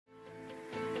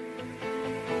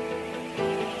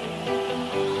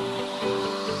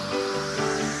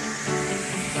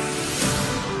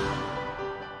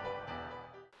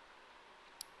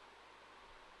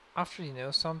After you know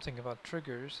something about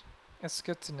triggers, it's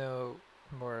good to know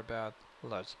more about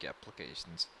logic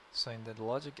applications. So in the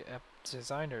logic app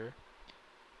designer,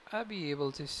 I'll be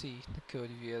able to see the code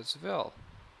view as well.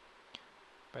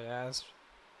 But as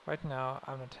right now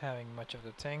I'm not having much of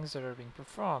the things that are being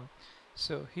performed,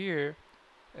 so here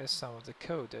is some of the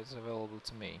code that's available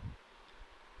to me.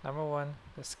 Number one,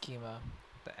 the schema,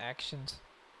 the actions,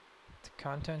 the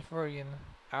content variant,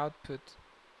 output,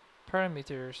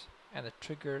 parameters, and the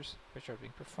triggers which are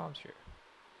being performed here.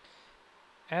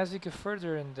 As we go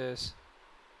further in this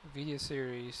video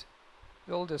series,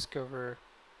 we'll discover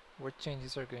what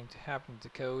changes are going to happen to the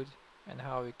code and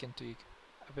how we can tweak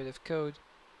a bit of code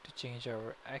to change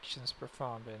our actions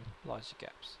performed in logic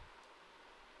apps.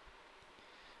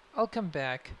 I'll come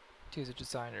back to the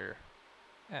designer,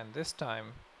 and this time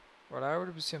what I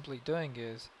would be simply doing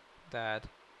is that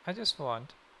I just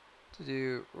want to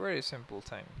do a very simple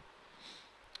thing.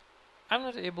 I'm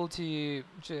not able to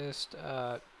just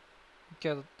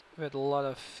get with a lot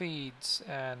of feeds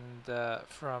and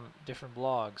from different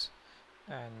blogs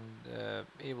and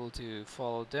able to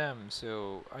follow them,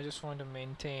 so I just want to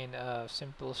maintain a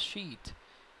simple sheet,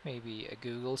 maybe a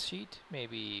Google sheet,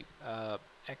 maybe a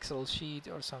Excel sheet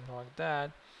or something like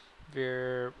that,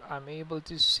 where I'm able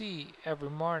to see every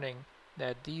morning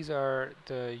that these are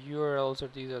the URLs or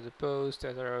these are the posts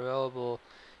that are available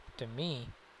to me.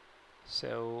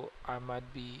 So I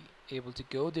might be able to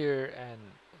go there and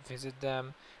visit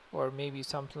them, or maybe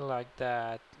something like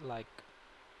that, like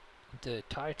the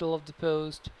title of the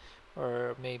post,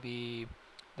 or maybe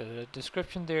the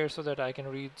description there, so that I can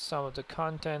read some of the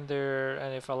content there,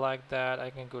 and if I like that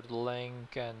I can go to the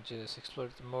link and just explore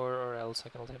it more, or else I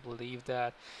can simply leave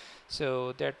that.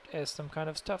 So that is some kind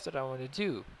of stuff that I want to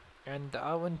do, and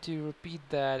I want to repeat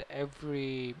that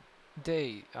every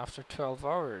day after 12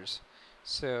 hours.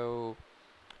 So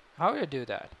how do I do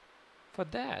that? For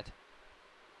that,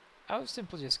 I would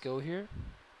simply just go here,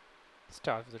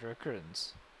 start with the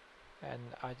recurrence,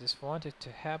 and I just want it to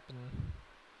happen.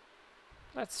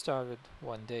 Let's start with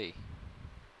 1 day,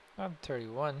 not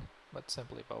 31, but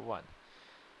simply about 1.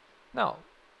 Now,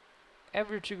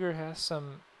 every trigger has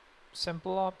some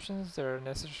simple options that are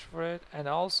necessary for it, and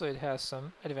also it has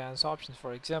some advanced options.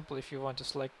 For example, if you want to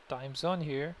select time zone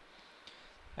here,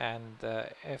 and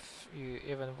if you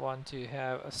even want to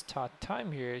have a start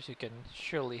time here, you can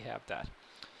surely have that.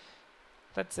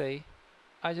 Let's say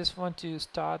I just want to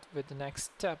start with the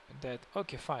next step. That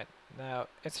okay, fine. Now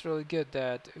it's really good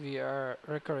that we are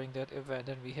recurring that event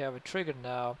and we have a trigger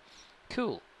now.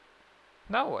 Cool.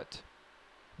 Now what?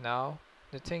 Now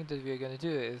the thing that we are going to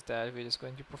do is that we're just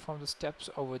going to perform the steps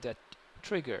over that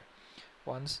trigger.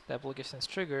 Once the application is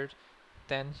triggered,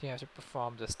 then you have to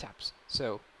perform the steps.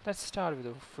 So let's start with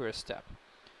the first step.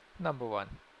 Number one,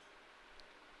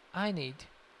 I need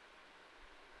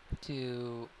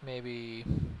to maybe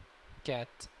get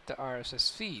the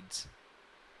RSS feeds.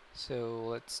 So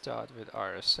let's start with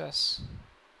RSS,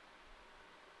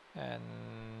 and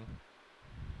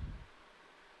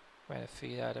when a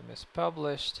feed item is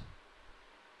published.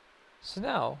 So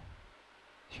now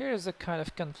here is a kind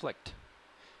of conflict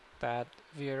that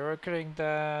we are recurring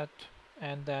that,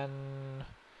 and then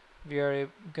we are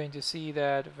going to see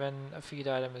that when a feed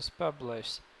item is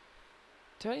published.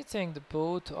 Do I think the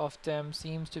both of them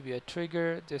seems to be a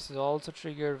trigger? This is also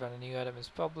triggered when a new item is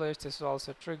published. This is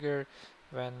also triggered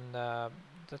when the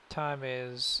time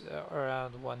is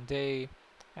around 1 day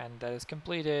and that is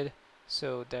completed,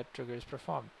 so that trigger is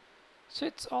performed. So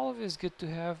it's always good to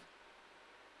have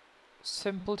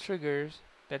simple triggers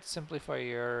that simplify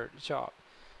your job.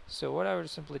 So what I would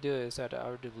simply do is that I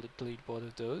would delete both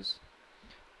of those.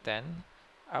 Then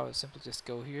I would simply just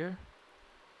go here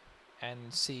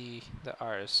and see the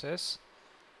RSS,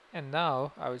 and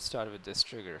now I would start with this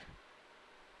trigger.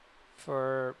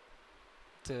 For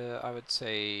the, I would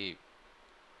say,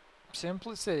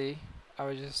 simplicity, I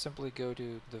would just simply go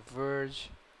to The Verge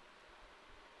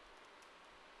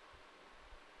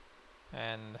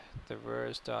and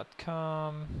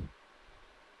theverge.com.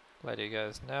 Let you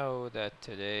guys know that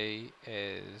today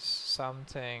is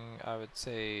something, I would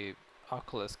say,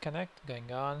 Oculus Connect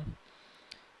going on.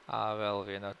 Well,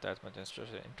 we're not that much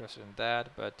interested in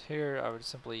that, but here I would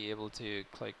simply able to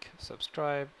click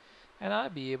subscribe, and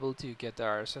I'd be able to get the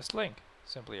RSS link.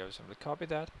 I would simply copy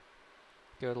that,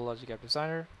 go to Logic App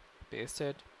Designer, paste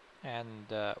it,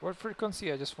 and what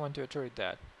frequency I just want to iterate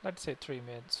that. Let's say 3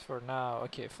 minutes for now.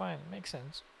 Okay, fine, makes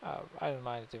sense. I don't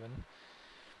mind it even.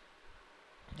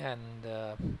 And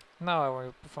now I want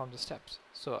to perform the steps.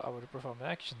 So I want to perform an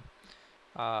action.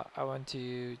 I want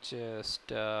to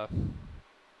just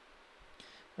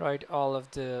write all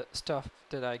of the stuff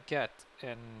that I get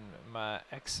in my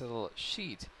Excel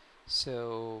sheet.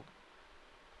 So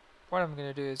what I'm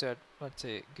gonna do is that, let's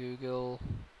say, Google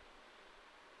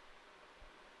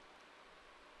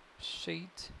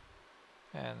Sheet,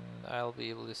 and I'll be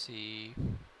able to see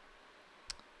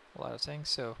a lot of things.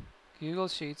 So Google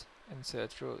Sheet,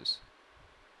 insert rows.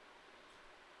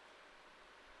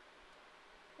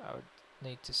 I would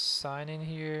need to sign in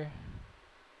here,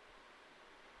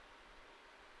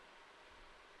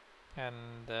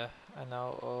 and I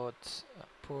now would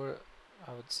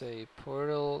I would say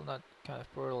portal, not kind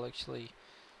of portal actually,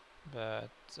 but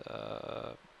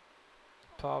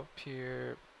pop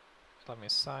here. Let me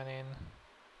sign in.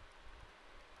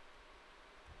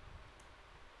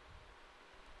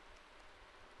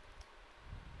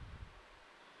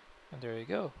 And there you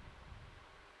go.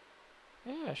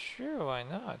 Yeah, sure, why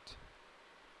not?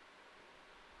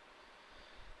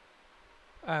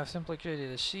 I have simply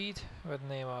created a sheet with the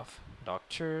name of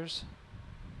doctors.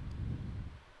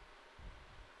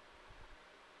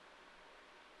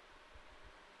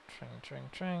 Tring, tring,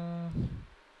 tring.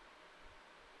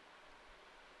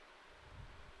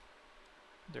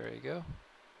 There you go.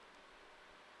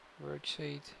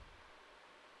 Worksheet.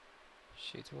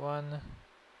 Sheet 1.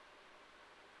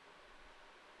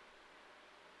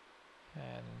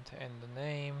 And in the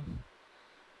name,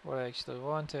 what I actually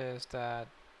want is that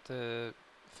the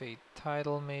feed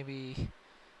title maybe,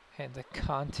 and the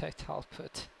contact I'll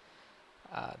put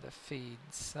the feed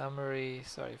summary.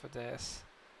 Sorry for this.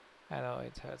 I know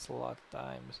it hurts a lot of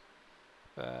times,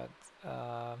 but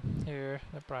here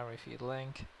the primary feed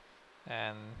link,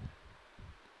 and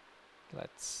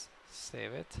let's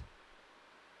save it.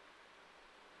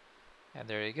 And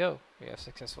there you go. We have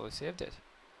successfully saved it.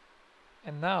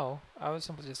 And now I will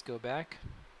simply just go back,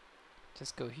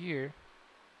 just go here,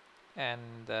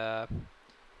 and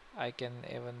I can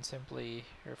even simply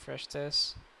refresh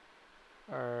this,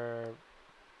 or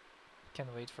can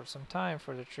wait for some time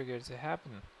for the trigger to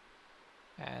happen.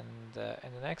 And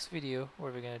in the next video,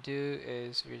 what we're going to do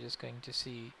is we're just going to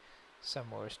see some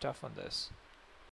more stuff on this.